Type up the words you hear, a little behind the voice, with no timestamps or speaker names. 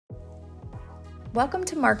Welcome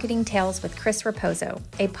to Marketing Tales with Chris Raposo,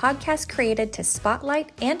 a podcast created to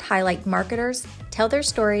spotlight and highlight marketers, tell their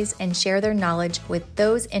stories, and share their knowledge with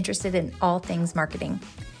those interested in all things marketing.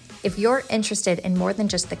 If you're interested in more than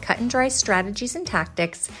just the cut and dry strategies and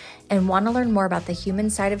tactics and want to learn more about the human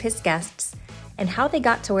side of his guests and how they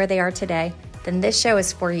got to where they are today, then this show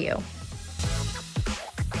is for you.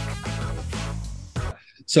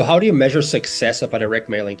 So how do you measure success of a direct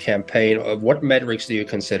mailing campaign? What metrics do you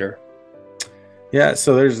consider? Yeah,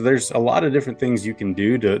 so there's a lot of different things you can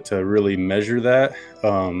do to really measure that.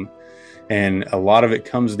 And a lot of it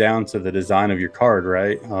comes down to the design of your card,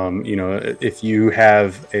 right? If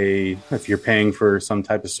you're paying for some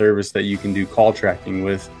type of service that you can do call tracking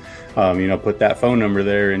with, put that phone number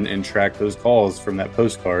there and track those calls from that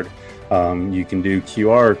postcard. You can do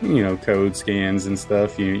QR, code scans and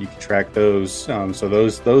stuff. You can track those. So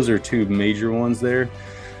those are two major ones there.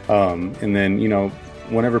 And then,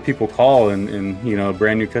 whenever people call and a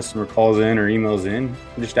brand new customer calls in or emails in,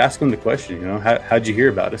 just ask them the question, how'd you hear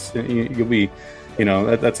about us? You'll be,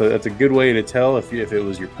 that's a good way to tell if it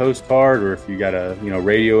was your postcard or if you got a,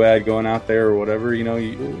 radio ad going out there or whatever,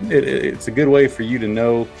 it's a good way for you to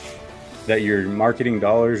know that your marketing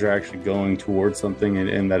dollars are actually going towards something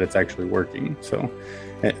and that it's actually working. So,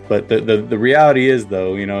 but the reality is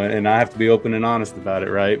though, and I have to be open and honest about it,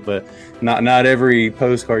 right? But not every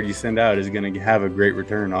postcard you send out is going to have a great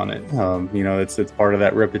return on it. It's part of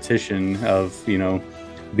that repetition of,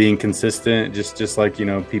 being consistent, just like,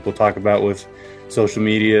 people talk about with social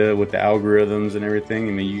media, with the algorithms and everything.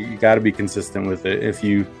 I mean, you got to be consistent with it. If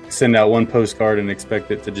you send out one postcard and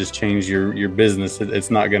expect it to just change your business,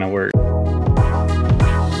 it's not going to work.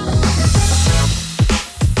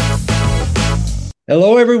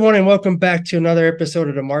 Hello, everyone, and welcome back to another episode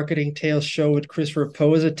of the Marketing Tales Show with Chris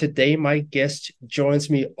Raposo. Today, my guest joins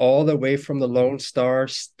me all the way from the Lone Star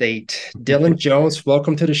State. Dylon Jones,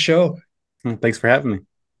 welcome to the show. Thanks for having me.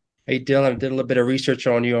 Hey, Dylon, I did a little bit of research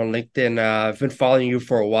on you on LinkedIn. I've been following you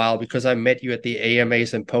for a while because I met you at the AMA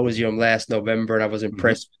Symposium last November, and I was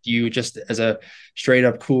impressed with you just as a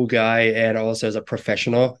straight-up cool guy and also as a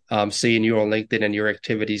professional, seeing you on LinkedIn and your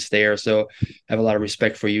activities there. So I have a lot of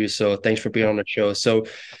respect for you. So thanks for being on the show. So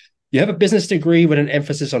you have a business degree with an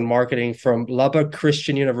emphasis on marketing from Lubbock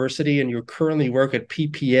Christian University, and you currently work at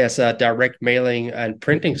PPS, a direct mailing and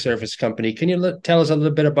printing service company. Can you tell us a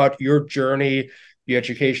little bit about your journey, your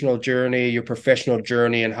educational journey, your professional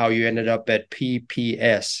journey, and how you ended up at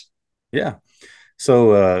PPS? Yeah.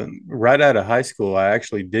 So right out of high school, I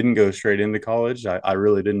actually didn't go straight into college. I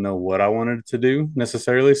really didn't know what I wanted to do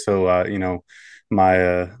necessarily. So,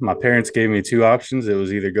 my parents gave me two options. It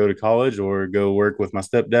was either go to college or go work with my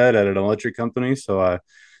stepdad at an electric company. So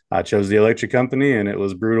I chose the electric company, and it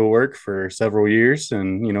was brutal work for several years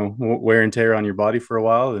and, wear and tear on your body for a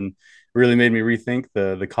while, and really made me rethink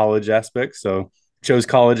the college aspect. So chose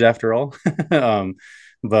college after all.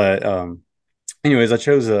 Anyways, I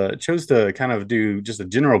chose to kind of do just a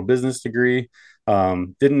general business degree.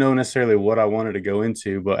 Didn't know necessarily what I wanted to go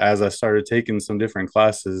into, but as I started taking some different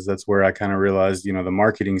classes, that's where I kind of realized, the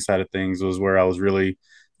marketing side of things was where I was really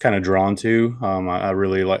kind of drawn to. I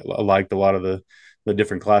really liked a lot of the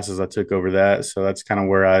different classes I took over that. So that's kind of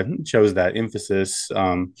where I chose that emphasis.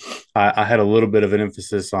 I had a little bit of an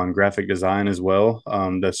emphasis on graphic design as well.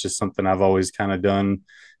 That's just something I've always kind of done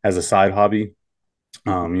as a side hobby,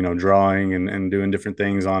 drawing and doing different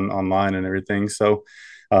things online and everything. So,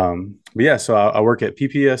 so I work at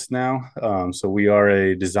PPS now. So we are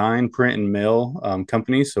a design, print, and mail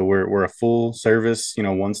company. So we're a full service,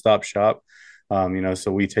 one-stop shop.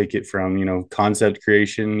 So we take it from, concept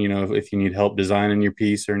creation, if you need help designing your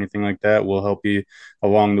piece or anything like that, we'll help you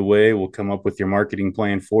along the way. We'll come up with your marketing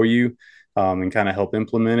plan for you, and kind of help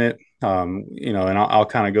implement it. And I'll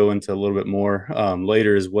kind of go into a little bit more,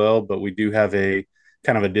 later as well, but we do have a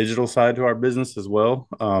kind of a digital side to our business as well.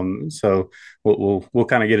 So we'll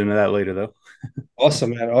kind of get into that later though.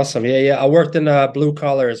 Awesome, man. Awesome. Yeah. I worked in blue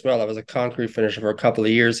collar as well. I was a concrete finisher for a couple of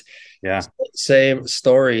years. Yeah. Same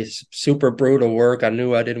story, super brutal work. I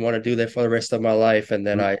knew I didn't want to do that for the rest of my life. And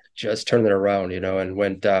then I just turned it around, and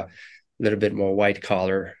went a little bit more white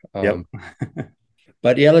collar. Yep.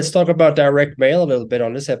 But yeah, let's talk about direct mail a little bit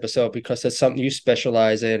on this episode, because that's something you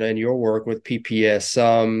specialize in your work with PPS.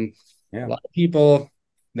 A lot of people,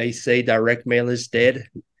 they say direct mail is dead.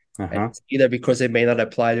 And it's either because they may not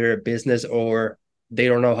apply to their business or they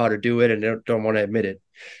don't know how to do it and they don't want to admit it.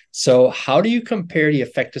 So how do you compare the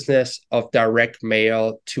effectiveness of direct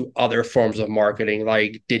mail to other forms of marketing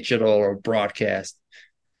like digital or broadcast?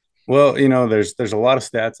 Well, there's a lot of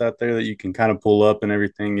stats out there that you can kind of pull up and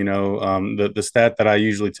everything. The stat that I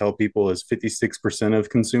usually tell people is 56% of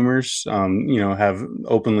consumers, have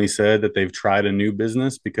openly said that they've tried a new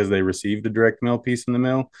business because they received a direct mail piece in the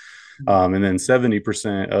mail. And then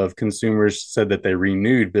 70% of consumers said that they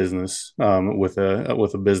renewed business with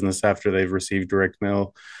a business after they've received direct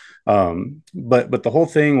mail. But the whole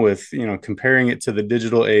thing with comparing it to the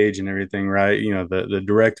digital age and everything, right? The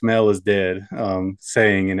direct mail is dead,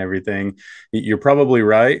 saying and everything. You're probably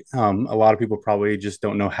right. A lot of people probably just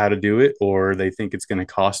don't know how to do it, or they think it's going to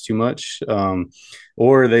cost too much,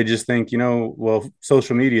 or they just think, well,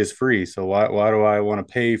 social media is free, so why do I want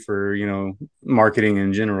to pay for marketing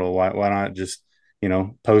in general? Why not just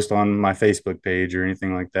post on my Facebook page or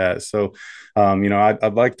anything like that? So,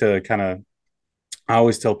 I'd like to kind of I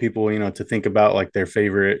always tell people, to think about like their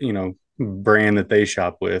favorite, brand that they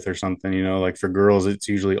shop with or something, like for girls, it's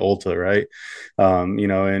usually Ulta, right?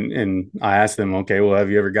 And I ask them, okay, well, have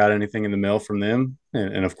you ever got anything in the mail from them?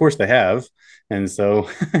 And of course they have. And so,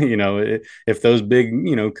 if those big,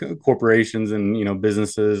 corporations and,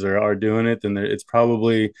 businesses are doing it, then it's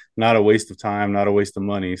probably not a waste of time, not a waste of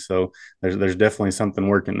money. So there's definitely something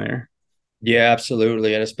working there. Yeah,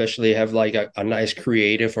 absolutely. And especially have like a nice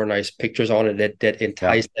creative or nice pictures on it that Yeah.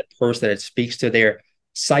 entice that person, that speaks to their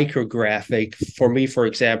psychographic. For me, for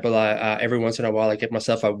example, every once in a while I get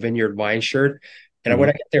myself a Vineyard Wine shirt. And when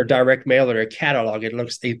I Hmm. get their direct mail or their catalog,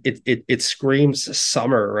 it screams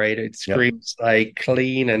summer, right? It Yep. screams like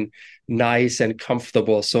clean and nice and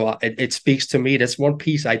comfortable. So it speaks to me. That's one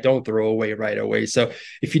piece I don't throw away right away. So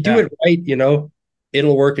if you do Yeah. it right,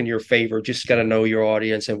 it'll work in your favor. Just got to know your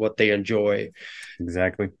audience and what they enjoy.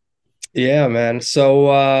 Exactly. Yeah, man.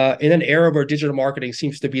 So in an era where digital marketing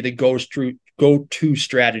seems to be the go-to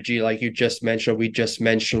strategy, like you just mentioned, we just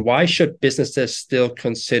mentioned, why should businesses still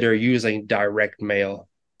consider using direct mail?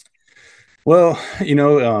 Well,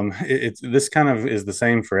 it's this kind of is the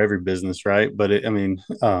same for every business, right? But I mean,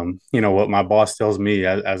 what my boss tells me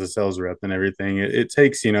as a sales rep and everything, it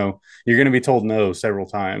takes, you're going to be told no several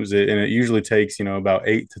times, and it usually takes, about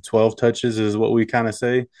 8 to 12 touches is what we kind of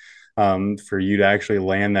say, for you to actually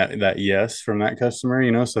land that yes from that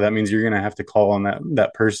customer. So that means you're going to have to call on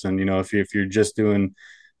that person. If you're just doing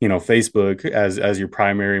Facebook as your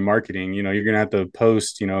primary marketing, you're going to have to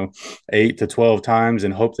post 8 to 12 times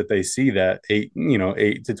and hope that they see that 8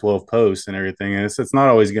 to 12 posts and everything, and it's not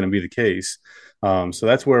always going to be the case. So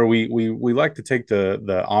that's where we like to take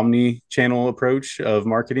the omni channel approach of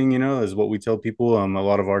marketing, is what we tell people. A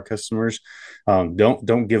lot of our customers,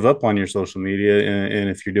 don't give up on your social media, and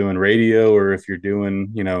if you're doing radio or if you're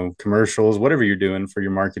doing commercials, whatever you're doing for your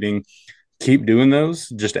marketing, keep doing those.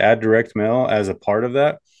 Just add direct mail as a part of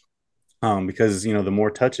that, because the more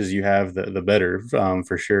touches you have, the better,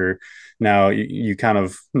 for sure. Now you kind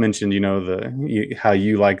of mentioned how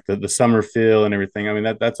you like the summer feel and everything. I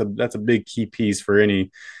mean that's a big key piece for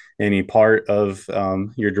any part of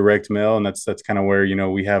your direct mail, and that's kind of where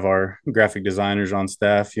we have our graphic designers on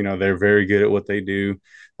staff. They're very good at what they do.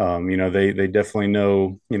 They definitely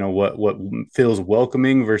know what feels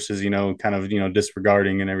welcoming versus kind of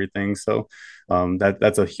disregarding and everything. So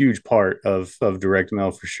that's a huge part of direct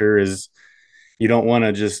mail for sure. Is you don't want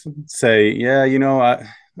to just say, yeah,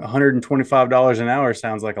 $125 an hour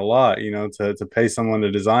sounds like a lot, to pay someone to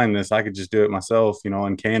design this. I could just do it myself,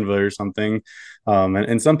 on Canva or something.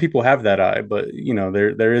 And some people have that eye, but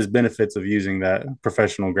there is benefits of using that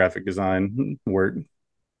professional graphic design work.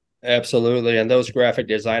 Absolutely. And those graphic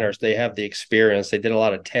designers, they have the experience. They did a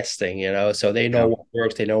lot of testing, so they know Yeah. what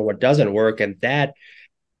works, they know what doesn't work. And that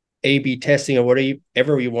A/B testing or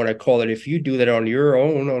whatever you want to call it, if you do that on your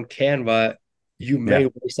own on Canva, you may Yeah.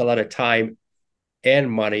 waste a lot of time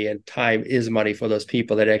and money, and time is money for those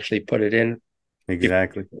people that actually put it in. If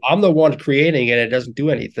Exactly. I'm the one creating it, it doesn't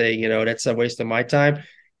do anything, that's a waste of my time.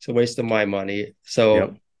 It's a waste of my money. Yep.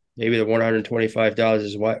 So maybe the $125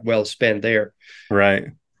 is well spent there.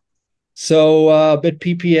 Right. So, but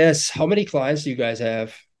PPS, how many clients do you guys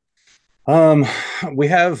have? Um, we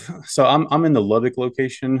have, so I'm in the Lubbock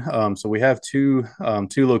location. So we have two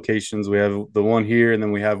locations. We have the one here, and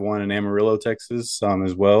then we have one in Amarillo, Texas,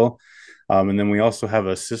 as well. And then we also have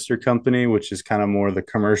a sister company, which is kind of more the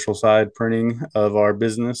commercial side printing of our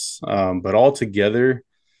business. But all together,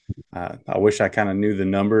 I wish I kind of knew the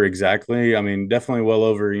number exactly. I mean, definitely well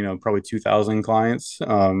over, probably 2,000 clients.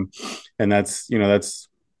 And that's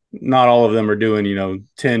not all of them are doing,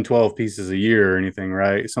 10, 12 pieces a year or anything,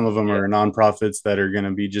 right? Some of them Yeah. are nonprofits that are going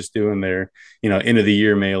to be just doing their, end of the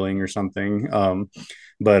year mailing or something.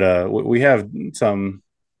 But we have some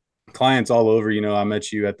clients all over. I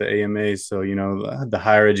met you at the AMA, so the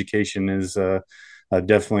higher education is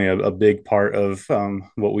definitely a big part of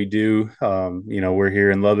what we do. We're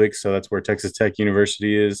here in Lubbock, so that's where Texas Tech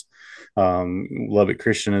University is. Lubbock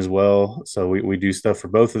Christian as well. So we do stuff for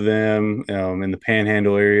both of them in the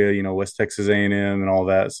Panhandle area, West Texas A&M and all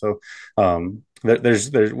that. So there's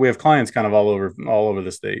we have clients kind of all over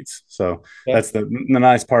the states. So Yeah. that's the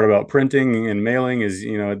nice part about printing and mailing is,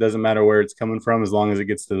 it doesn't matter where it's coming from as long as it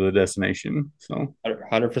gets to the destination. So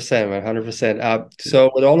 100%, man, 100%. So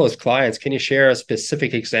with all those clients, can you share a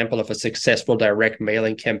specific example of a successful direct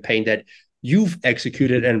mailing campaign that you've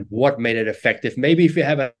executed and what made it effective? Maybe if you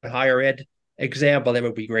have a higher ed example, that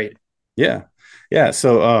would be great. yeah. Yeah.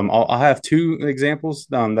 So I'll have two examples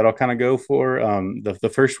that I'll kind of go for. The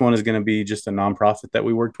first one is going to be just a nonprofit that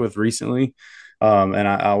we worked with recently. And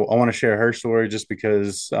I want to share her story just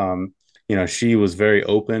because, she was very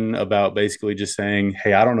open about basically just saying,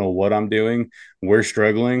 hey, I don't know what I'm doing. We're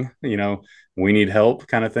struggling, we need help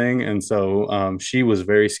kind of thing. And so she was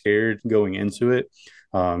very scared going into it.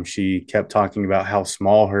 She kept talking about how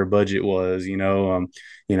small her budget was,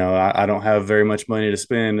 I don't have very much money to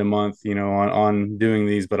spend a month, on doing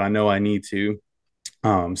these, but I know I need to.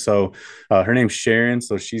 Her name's Sharon.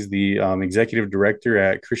 So she's the executive director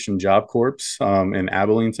at Christian Job Corps in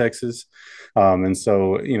Abilene, Texas.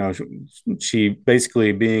 She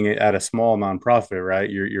basically being at a small nonprofit, right?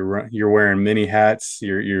 You're wearing many hats.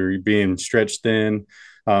 You're being stretched thin.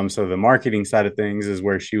 So the marketing side of things is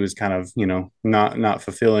where she was kind of, not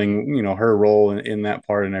fulfilling, her role in that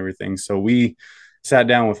part and everything. So we sat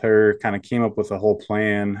down with her, kind of came up with a whole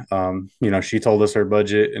plan. She told us her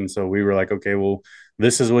budget, and so we were like, okay, well,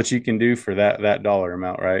 this is what you can do for that dollar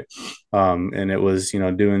amount, right? And it was,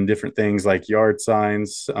 doing different things like yard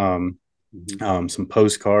signs, some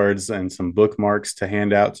postcards and some bookmarks to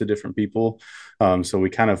hand out to different people. So we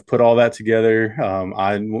kind of put all that together.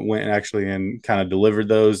 I went actually and kind of delivered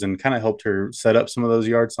those and kind of helped her set up some of those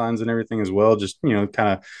yard signs and everything as well. Just, kind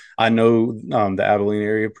of, I know the Abilene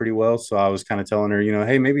area pretty well. So I was kind of telling her,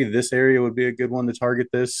 hey, maybe this area would be a good one to target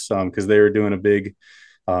this because they were doing a big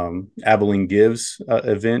Abilene Gives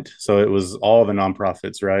event. So it was all the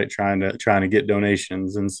nonprofits, right? Trying to get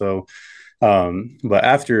donations. And so but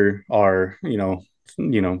after our,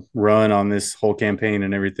 run on this whole campaign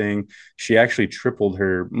and everything, she actually tripled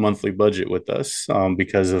her monthly budget with us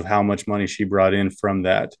because of how much money she brought in from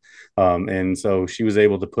that. And so she was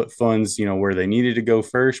able to put funds, where they needed to go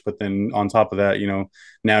first. But then on top of that,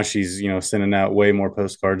 now she's, sending out way more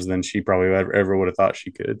postcards than she probably ever would have thought she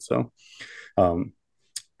could. So,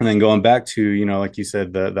 and then going back to, like you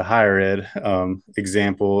said, the higher ed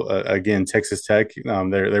example, again, Texas Tech,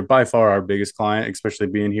 they're by far our biggest client, especially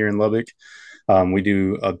being here in Lubbock. We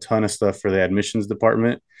do a ton of stuff for the admissions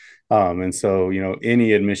department. And so,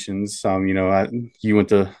 any admissions, you went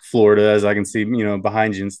to Florida, as I can see,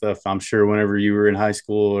 behind you and stuff. I'm sure whenever you were in high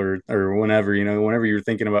school or whenever, whenever you were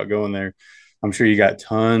thinking about going there, I'm sure you got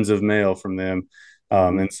tons of mail from them.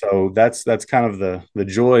 And so that's kind of the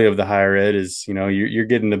joy of the higher ed is, you're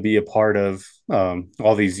getting to be a part of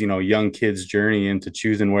all these, young kids' journey into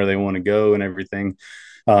choosing where they want to go and everything.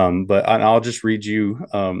 But I'll just read you.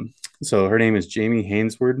 So her name is Jamie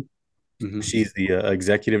Hainsward. Mm-hmm. She's the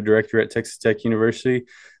executive director at Texas Tech University.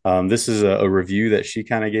 This is a review that she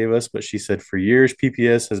kind of gave us, but she said, for years,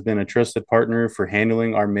 PPS has been a trusted partner for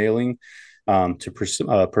handling our mailing to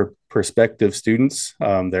prospective students.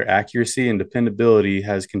 Their accuracy and dependability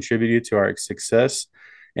has contributed to our success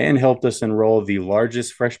and helped us enroll the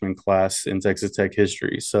largest freshman class in Texas Tech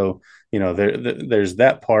history. So, there's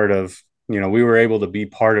that part of, we were able to be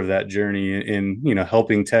part of that journey in,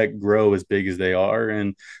 helping Tech grow as big as they are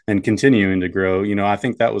and continuing to grow. I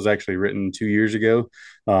think that was actually written 2 years ago.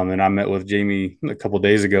 And I met with Jamie a couple of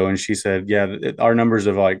days ago and she said, yeah, our numbers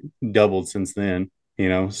have like doubled since then.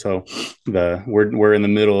 So we're in the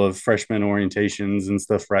middle of freshman orientations and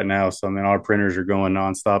stuff right now. So I mean, our printers are going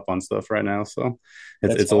nonstop on stuff right now. So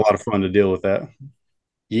it's awesome. A lot of fun to deal with that.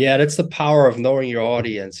 Yeah, that's the power of knowing your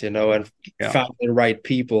audience, and finding the right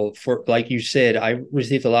people. For like you said, I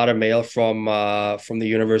received a lot of mail from the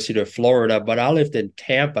University of Florida, but I lived in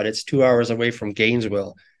Tampa. It's 2 hours away from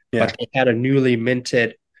Gainesville. Yeah. But they had a newly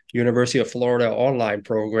minted University of Florida online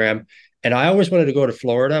program. And I always wanted to go to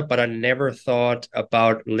Florida, but I never thought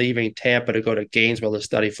about leaving Tampa to go to Gainesville to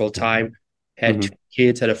study full time. Had 2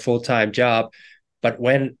 kids, had a full-time job. But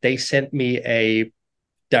when they sent me a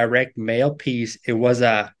direct mail piece, it was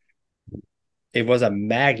a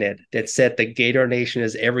magnet that said the Gator Nation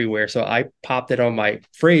is everywhere. So I popped it on my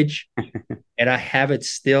fridge and I have it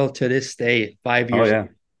still to this day, 5 years. Oh,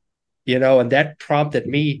 yeah. And that prompted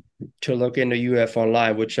me to look into UF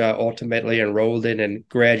Online, which I ultimately enrolled in and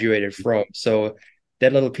graduated from. So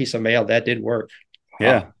that little piece of mail, that did work.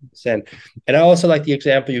 Yeah. 100%. And I also like the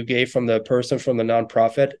example you gave from the person from the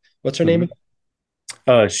nonprofit. What's her name?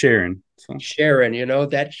 Hmm. Sharon. So Sharon,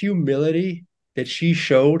 that humility that she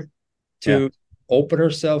showed yeah. to open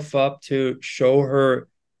herself up, to show her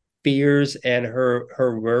fears and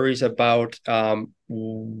her worries about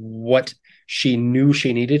what she knew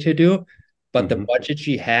she needed to do, but the Hmm. budget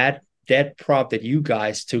she had, that prompted you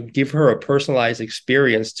guys to give her a personalized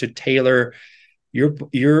experience to tailor your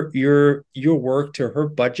work to her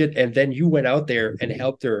budget, and then you went out there and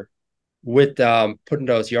helped her with putting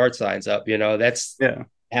those yard signs up. That's Yeah.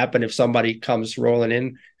 happen if somebody comes rolling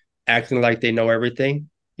in acting like they know everything,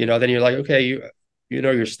 then you're like, okay, you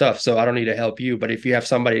know your stuff, so I don't need to help you. But if you have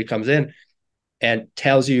somebody who comes in and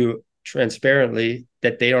tells you transparently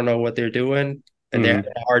that they don't know what they're doing and they're Hmm.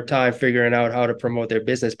 having a hard time figuring out how to promote their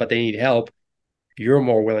business, but they need help, you're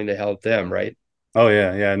more willing to help them, right? Oh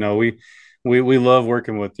yeah, yeah. No, we love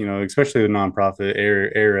working with, especially the nonprofit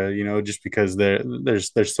era, just because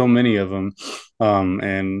there's so many of them,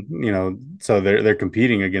 and so they're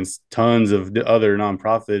competing against tons of other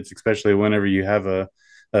nonprofits, especially whenever you have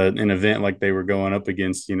an event like they were going up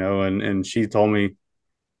against, and she told me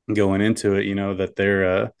going into it,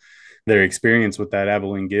 that their experience with that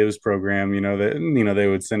Abilene Gives program, that they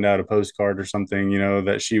would send out a postcard or something,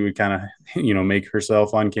 that she would kind of make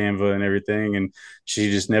herself on Canva and everything, and she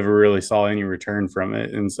just never really saw any return from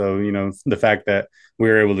it. And so the fact that we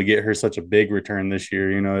were able to get her such a big return this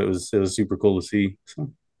year, it was super cool to see.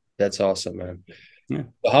 So That's awesome, man. yeah.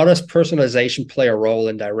 How does personalization play a role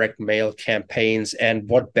in direct mail campaigns, and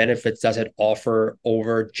what benefits does it offer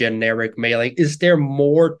over generic mailing? Is there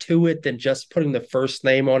more to it than just putting the first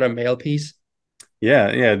name on a mail piece? Yeah,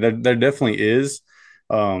 yeah, there definitely is.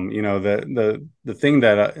 The thing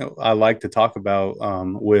that I like to talk about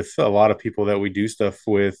with a lot of people that we do stuff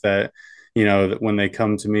with, that that when they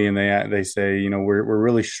come to me and they say, we're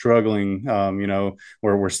really struggling,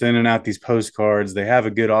 we're sending out these postcards, they have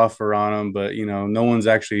a good offer on them, but no one's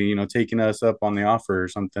actually taking us up on the offer or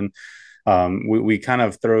something. We kind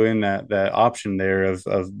of throw in that option there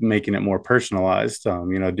of making it more personalized,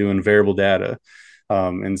 doing variable data,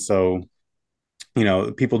 and so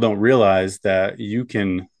people don't realize that you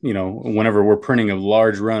can, whenever we're printing a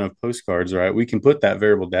large run of postcards, right, we can put that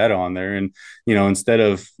variable data on there. And, instead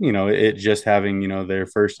of, it just having, their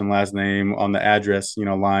first and last name on the address,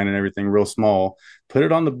 line and everything real small, put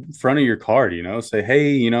it on the front of your card, say,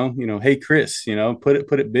 hey, hey, Chris,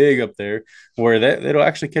 put it big up there where that it'll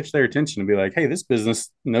actually catch their attention and be like, hey, this business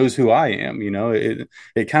knows who I am.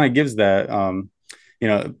 It kind of gives that,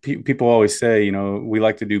 people always say, we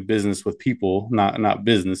like to do business with people, not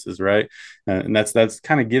businesses, right? And that's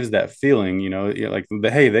kind of gives that feeling, like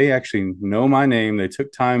hey, they actually know my name. They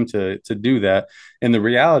took time to do that. And the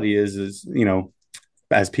reality is,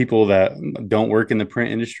 as people that don't work in the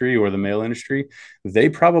print industry or the mail industry, they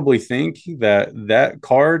probably think that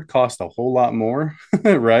card cost a whole lot more,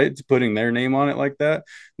 right? Putting their name on it like that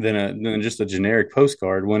than just a generic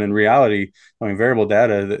postcard. When in reality, I mean, variable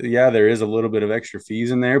data, yeah, there is a little bit of extra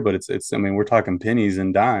fees in there, but I mean, we're talking pennies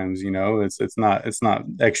and dimes. It's not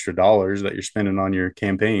extra dollars that you're spending on your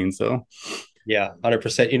campaign. So Yeah,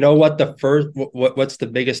 100%. You know what the first what's the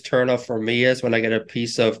biggest turnoff for me is when I get a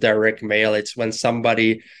piece of direct mail? It's when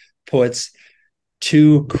somebody puts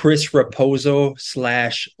to Chris Raposo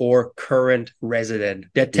slash or current resident.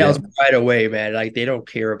 That yeah. tells me right away, man, like they don't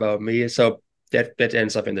care about me. So that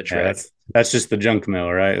ends up in the Yeah, trash. that's just the junk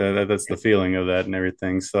mail, right? That's the feeling of that and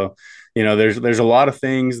everything. So, there's a lot of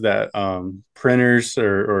things that printers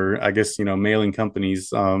or I guess mailing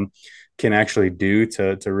companies can actually do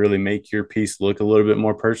to really make your piece look a little bit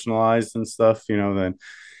more personalized and stuff. Then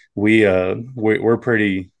we're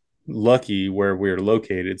pretty lucky where we're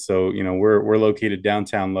located. So we're located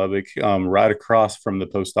downtown Lubbock, right across from the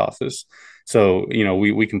post office. So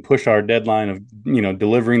we can push our deadline of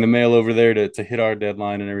delivering the mail over there to hit our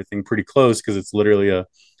deadline and everything pretty close, because it's literally a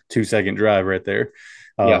 2-second drive right there.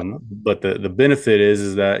 Yeah. But the benefit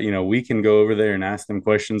is that we can go over there and ask them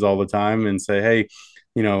questions all the time and say, hey,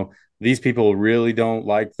 these people really don't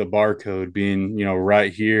like the barcode being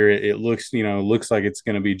right here. It looks like it's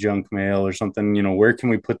going to be junk mail or something. Where can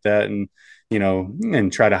we put that and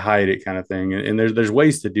try to hide it, kind of thing. And there's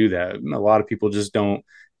ways to do that. A lot of people just don't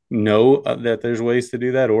know that there's ways to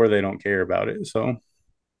do that, or they don't care about it. So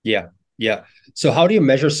Yeah. Yeah. So how do you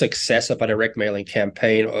measure success of a direct mailing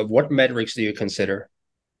campaign? What metrics do you consider?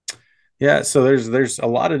 yeah, so there's a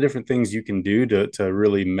lot of different things you can do to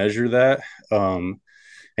really measure that.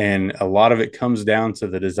 And a lot of it comes down to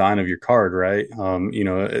the design of your card, right?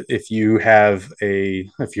 If you have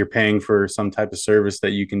if you're paying for some type of service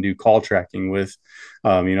that you can do call tracking with,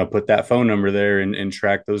 put that phone number there and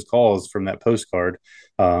track those calls from that postcard.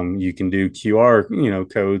 You can do QR,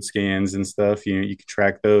 code scans and stuff. You can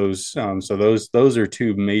track those. So those are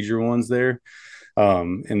two major ones there.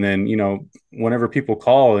 And then, whenever people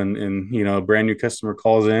call and a brand new customer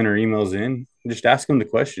calls in or emails in, just ask them the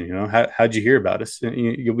question, how'd you hear about us? And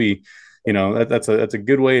you'll be, that's a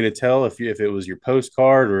good way to tell if it was your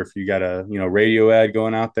postcard or if you got a, radio ad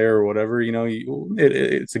going out there or whatever,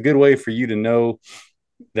 it's a good way for you to know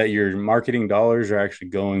that your marketing dollars are actually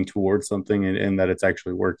going towards something and that it's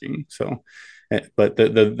actually working. So, but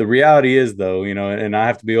the reality is though, and I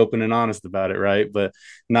have to be open and honest about it, right? But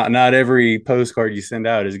not every postcard you send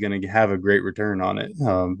out is going to have a great return on it.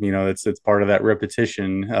 It's part of that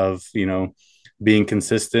repetition of, being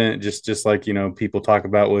consistent, just like, people talk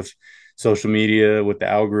about with social media with the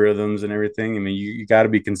algorithms and everything. I mean, you got to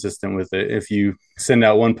be consistent with it. If you send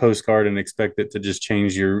out one postcard and expect it to just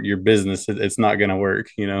change your business, it's not going to work,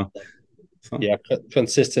 So. Yeah,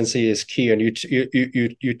 consistency is key, and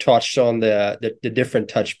you touched on the different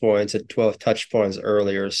touch points at 12 touch points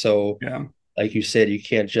earlier. So, yeah, like you said, you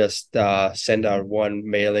can't just send out one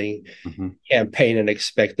mailing mm-hmm. campaign and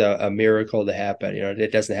expect a miracle to happen.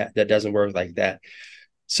 That doesn't work like that.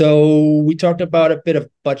 So we talked about a bit of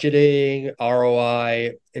budgeting,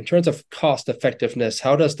 ROI. In terms of cost effectiveness,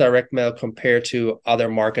 how does direct mail compare to other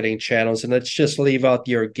marketing channels? And let's just leave out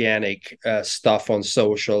the organic stuff on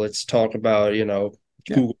social. Let's talk about,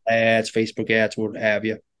 Google ads, Facebook ads, what have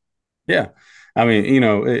you. Yeah. I mean,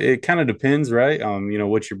 it kind of depends, right?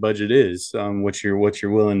 What your budget is, what you're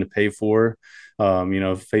willing to pay for.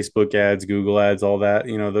 Facebook ads, Google ads, all that,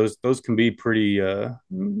 those can be pretty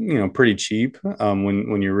cheap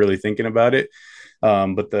when you're really thinking about it.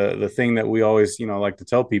 But the thing that we always, like to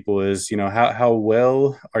tell people is, how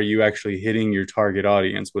well are you actually hitting your target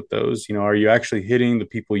audience with those? Are you actually hitting the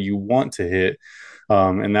people you want to hit?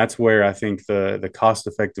 And that's where I think the cost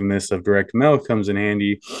effectiveness of direct mail comes in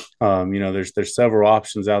handy. There's several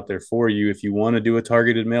options out there for you. If you want to do a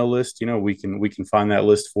targeted mail list, we can find that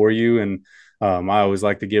list for you. And I always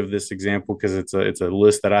like to give this example because it's a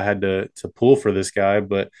list that I had to pull for this guy,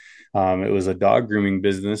 but it was a dog grooming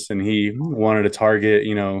business, and he wanted to target,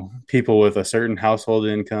 people with a certain household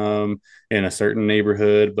income in a certain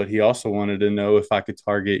neighborhood. But he also wanted to know if I could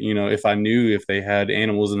target, if I knew if they had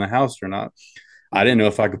animals in the house or not. I didn't know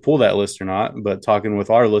if I could pull that list or not, but talking with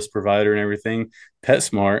our list provider and everything,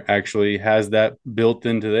 PetSmart actually has that built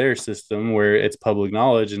into their system where it's public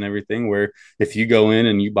knowledge and everything. Where if you go in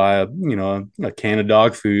and you buy a can of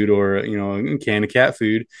dog food or a can of cat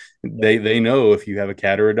food, they know if you have a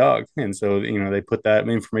cat or a dog, and so they put that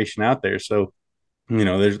information out there. So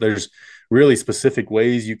there's really specific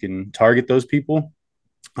ways you can target those people.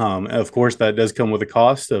 Of course, that does come with a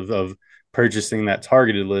cost of purchasing that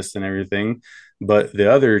targeted list and everything. But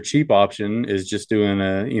the other cheap option is just doing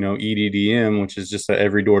a, EDDM, which is just a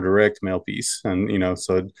every door direct mail piece. And,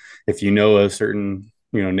 so if a certain,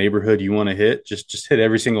 neighborhood you want to hit, just hit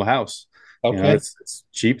every single house. Okay. It's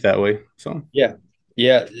cheap that way. So, yeah.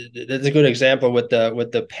 Yeah, that's a good example with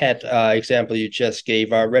the pet example you just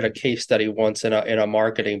gave. I read a case study once in a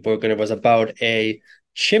marketing book, and it was about a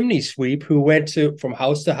chimney sweep who went from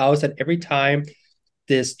house to house, and every time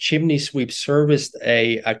this chimney sweep serviced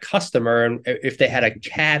a customer, and if they had a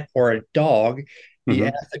cat or a dog, he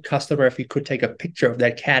asked the customer if he could take a picture of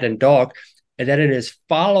that cat and dog. And then in his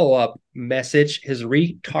follow-up message, his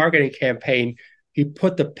retargeting campaign, he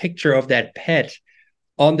put the picture of that pet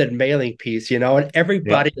on that mailing piece, and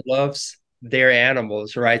everybody loves their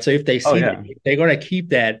animals, right? So if they see that, they're going to keep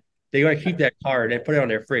that card and put it on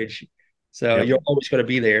their fridge. So you're always going to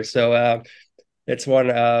be there. So it's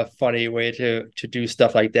one funny way to do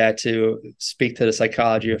stuff like that, to speak to the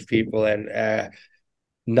psychology of people and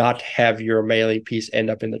not have your mailing piece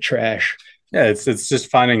end up in the trash. Yeah, it's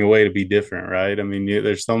just finding a way to be different, right? I mean,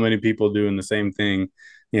 there's so many people doing the same thing.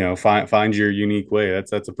 Find your unique way.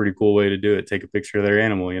 That's a pretty cool way to do it. Take a picture of their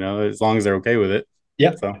animal, as long as they're okay with it.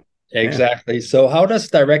 Yeah. So exactly. Yeah. So how does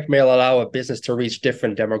direct mail allow a business to reach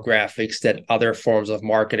different demographics that other forms of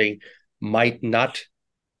marketing might not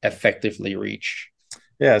effectively reach?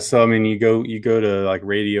 Yeah, so I mean, you go to like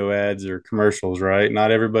radio ads or commercials, right?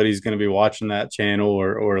 Not everybody's going to be watching that channel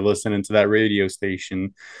or listening to that radio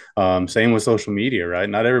station. Same with social media, right?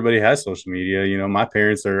 Not everybody has social media. My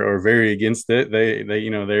parents are very against it. They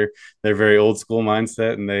they're very old school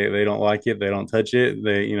mindset, and they don't like it. They don't touch it.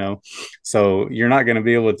 So you're not going to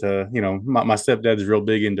be able to. My stepdad's real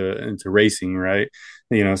big into racing, right?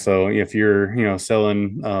 So if you're,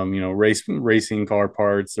 selling, racing car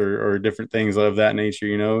parts or different things of that nature,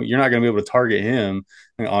 you're not going to be able to target him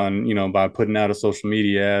on, by putting out a social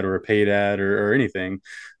media ad or a paid ad or anything.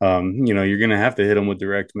 You're going to have to hit him with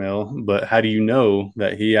direct mail, but how do you know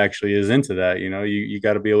that he actually is into that? You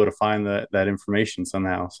got to be able to find that information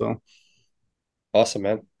somehow. So, Awesome,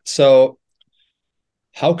 man. So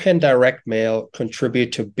how can direct mail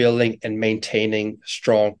contribute to building and maintaining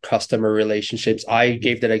strong customer relationships? I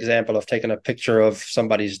gave that example of taking a picture of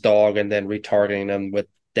somebody's dog and then retargeting them with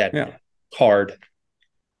that yeah. card.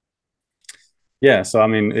 Yeah, so I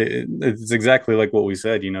mean, it's exactly like what we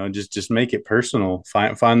said. Just make it personal.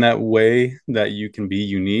 Find that way that you can be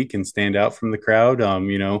unique and stand out from the crowd.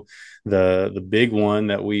 The big one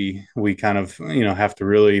that we kind of have to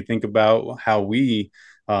really think about how we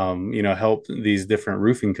help these different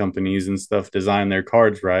roofing companies and stuff design their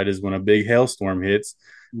cards right is when a big hailstorm hits.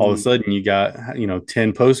 All of a Mm. sudden, you got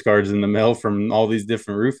 10 postcards in the mail from all these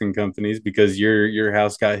different roofing companies because your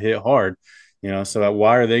house got hit hard. So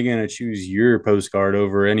why are they going to choose your postcard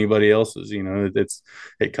over anybody else's?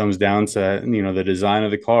 It comes down to the design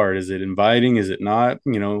of the card. Is it inviting? Is it not?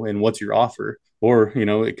 And what's your offer? Or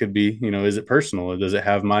it could be, is it personal? Does it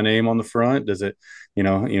have my name on the front? Does it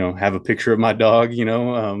have a picture of my dog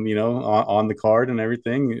on the card and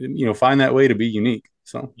everything? Find that way to be unique.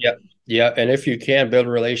 So Yeah. Yeah. And if you can build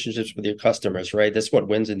relationships with your customers, right? That's what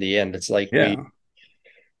wins in the end. It's like yeah.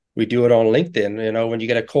 we do it on LinkedIn. When you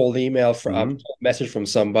get a cold email from a Mm-hmm. message from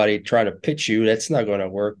somebody trying to pitch you, that's not going to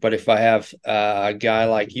work. But if I have a guy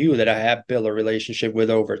like you that I have built a relationship with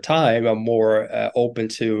over time, I'm more open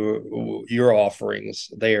to your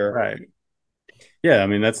offerings there. Right. Yeah, I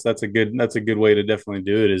mean that's a good way to definitely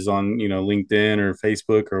do it is on LinkedIn or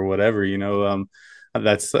Facebook or whatever.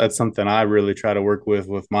 That's something I really try to work with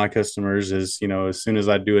my customers is as soon as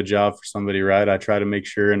I do a job for somebody, right, I try to make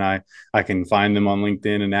sure and I can find them on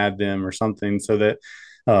LinkedIn and add them or something so that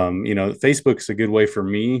Facebook's a good way for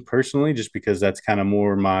me personally just because that's kind of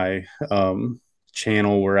more my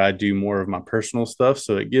channel where I do more of my personal stuff.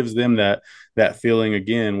 So it gives them that feeling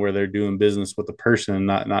again where they're doing business with a person,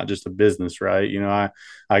 not just a business, right?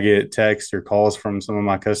 I get texts or calls from some of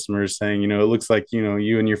my customers saying, it looks like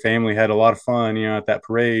you and your family had a lot of fun, at that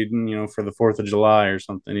parade, for the 4th of July or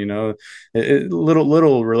something.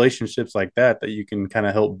 Little relationships like that you can kind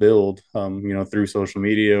of help build, through social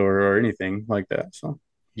media or anything like that. So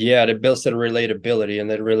Yeah, it builds that relatability, and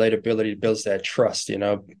that relatability builds that trust.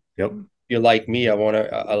 yep, You like me, I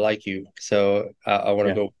like you, so I want to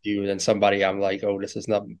yeah, go with you. And somebody I'm like, oh, this is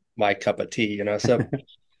not my cup of tea. So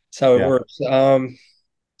that's how it yeah, works.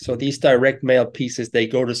 So these direct mail pieces, they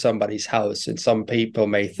go to somebody's house, and some people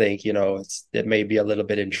may think, it may be a little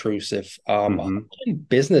bit intrusive. How hmm, can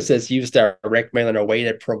businesses use direct mail in a way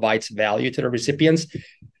that provides value to the recipients,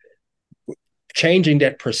 changing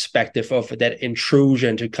that perspective of that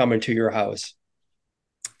intrusion to come into your house?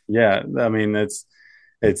 yeah. I mean, it's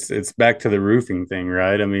back to the roofing thing,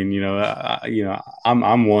 right? I mean,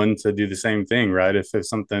 I'm one to do the same thing, right?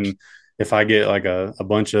 If I get like a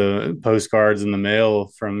bunch of postcards in the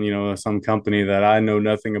mail from some company that I know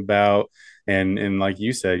nothing about, and like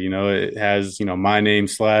you said, it has my name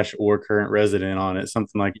slash or current resident on it,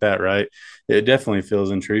 something like that, right? It definitely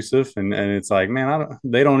feels intrusive, and it's like, man,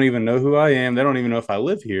 they don't even know who I am. They don't even know if I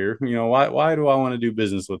live here. Why do I want to do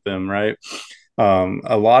business with them, right?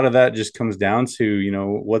 A lot of that just comes down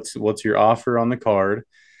to what's your offer on the card.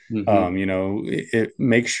 Mm-hmm. It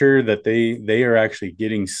makes sure that they are actually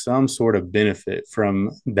getting some sort of benefit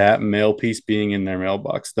from that mail piece being in their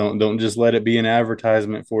mailbox. Don't just let it be an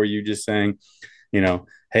advertisement for you just saying,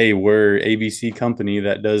 hey, we're ABC company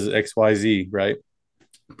that does XYZ, right?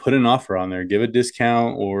 Put an offer on there, give a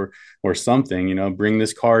discount or something, bring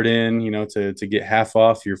this card in, to get half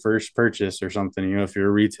off your first purchase or something, if you're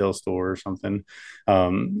a retail store or something.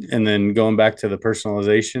 And then going back to the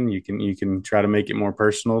personalization, you can try to make it more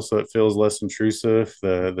personal so it feels less intrusive.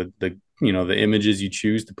 The images you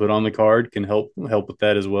choose to put on the card can help with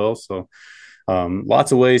that as well. So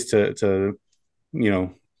lots of ways to you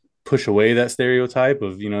know push away that stereotype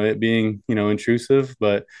of it being intrusive,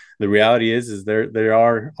 but the reality is there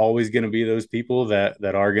are always going to be those people that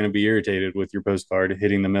are going to be irritated with your postcard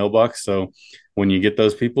hitting the mailbox. So when you get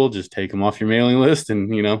those people, just take them off your mailing list and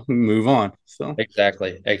move on. So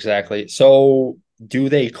Exactly. So do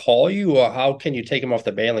they call you, or how can you take them off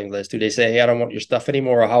the mailing list? Do they say, hey, I don't want your stuff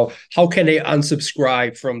anymore? Or how can they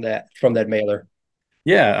unsubscribe from that mailer?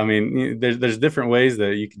 yeah, I mean, there's different ways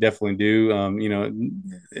that you could definitely do.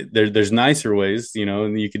 There's nicer ways.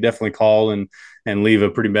 And you could definitely call and leave a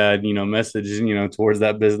pretty bad message towards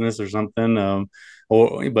that business or something.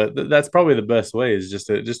 But that's probably the best way, is just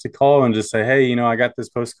to call and just say, hey, I got this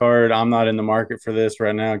postcard. I'm not in the market for this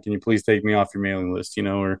right now. Can you please take me off your mailing list?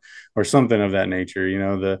 Or something of that nature.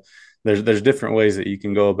 There's different ways that you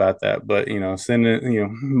can go about that, but send it.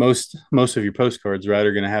 Most of your postcards, right,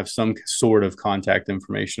 are going to have some sort of contact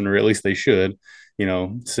information, or at least they should.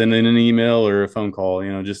 Send in an email or a phone call.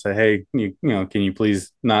 Just say, hey, can you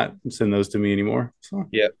please not send those to me anymore? So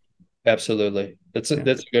Yeah, absolutely. That's a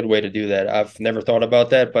good way to do that. I've never thought about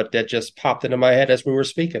that, but that just popped into my head as we were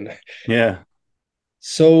speaking. yeah.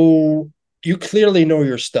 So you clearly know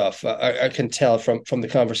your stuff. I can tell from the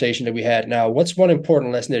conversation that we had. Now, what's one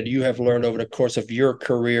important lesson that you have learned over the course of your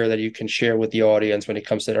career that you can share with the audience when it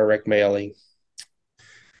comes to direct mailing?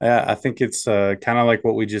 Yeah, I think it's kind of like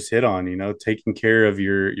what we just hit on, taking care of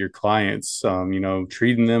your clients,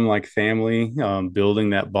 treating them like family, building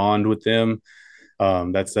that bond with them.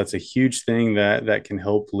 That's a huge thing that can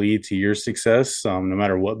help lead to your success, no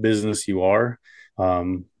matter what business you are.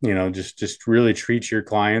 Just really treat your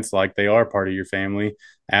clients like they are part of your family.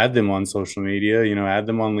 Add them on social media, add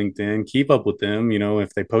them on LinkedIn, keep up with them.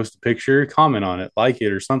 If they post a picture, comment on it, like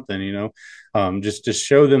it or something. Just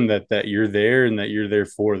show them that you're there and that you're there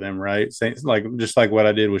for them, right? Like just like what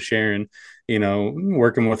I did with Sharon,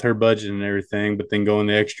 working with her budget and everything, but then going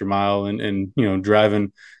the extra mile and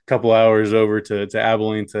driving couple hours over to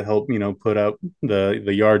Abilene to help, put up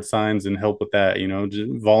the yard signs and help with that.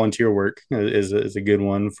 Just volunteer work is a good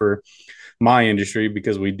one for my industry,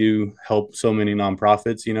 because we do help so many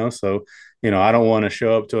nonprofits. So I don't want to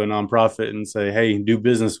show up to a nonprofit and say, hey, do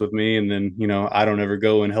business with me, and then I don't ever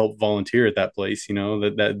go and help volunteer at that place.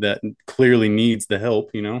 That clearly needs the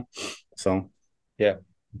help. So Yeah,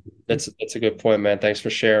 that's a good point, man. Thanks for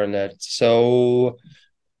sharing that. So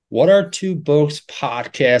what are two books,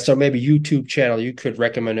 podcasts, or maybe YouTube channel you could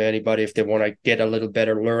recommend to anybody if they want to get a little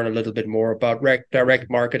better, learn a little bit more about direct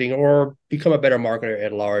marketing, or become a better marketer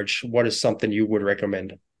at large? What is something you would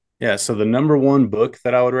recommend? Yeah, so the number one book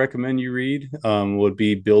that I would recommend you read would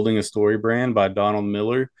be Building a Story Brand by Donald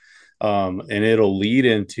Miller. And it'll lead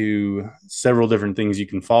into several different things you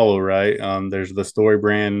can follow, right? There's the Story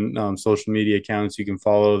Brand social media accounts you can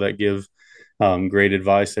follow that give great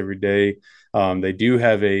advice every day. They do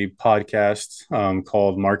have a podcast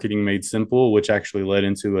called Marketing Made Simple, which actually led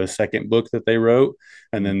into a second book that they wrote.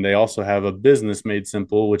 And then they also have a Business Made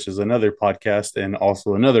Simple, which is another podcast and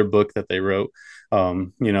also another book that they wrote.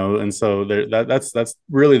 And so that's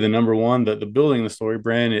really the number one. The building the story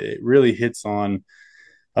brand, it really hits on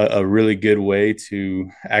a really good way to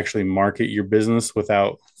actually market your business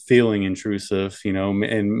without feeling intrusive,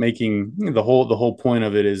 and making the whole point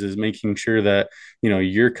of it is making sure that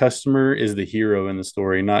your customer is the hero in the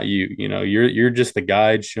story, not you. You're just the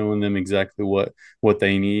guide showing them exactly what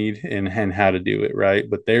they need and how to do it, right?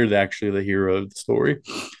 But they're actually the hero of the story.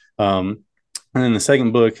 And then the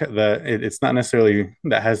second book that it's not necessarily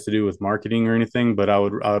that has to do with marketing or anything, but I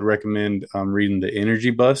would recommend reading The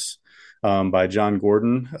Energy Bus by John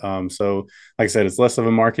Gordon. So, like I said, it's less of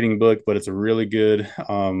a marketing book, but it's a really good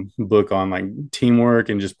book on like teamwork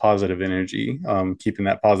and just positive energy, keeping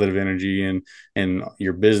that positive energy in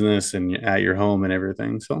your business and at your home and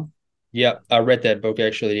everything. So, Yeah, I read that book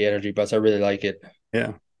actually, The Energy Bus. I really like it.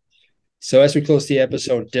 yeah. So as we close the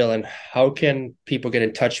episode, Dylon, how can people get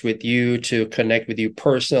in touch with you to connect with you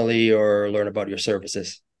personally or learn about your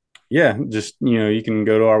services? Yeah, just you can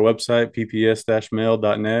go to our website,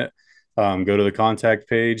 pps-mail.net. Go to the contact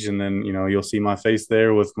page, and then you'll see my face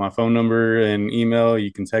there with my phone number and email.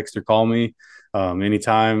 You can text or call me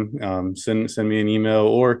anytime. Send me an email,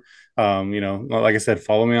 or like I said,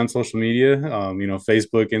 follow me on social media.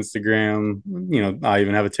 Facebook, Instagram. I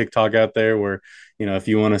even have a TikTok out there where if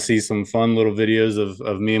you want to see some fun little videos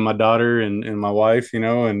of me and my daughter and my wife,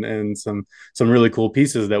 and some really cool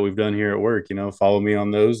pieces that we've done here at work, follow me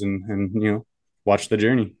on those and watch the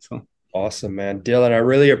journey. So Awesome, man. Dylon, I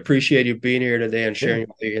really appreciate you being here today and yeah. sharing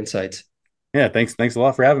all your insights. Yeah, thanks a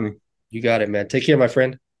lot for having me. You got it, man. Take care, my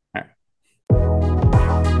friend.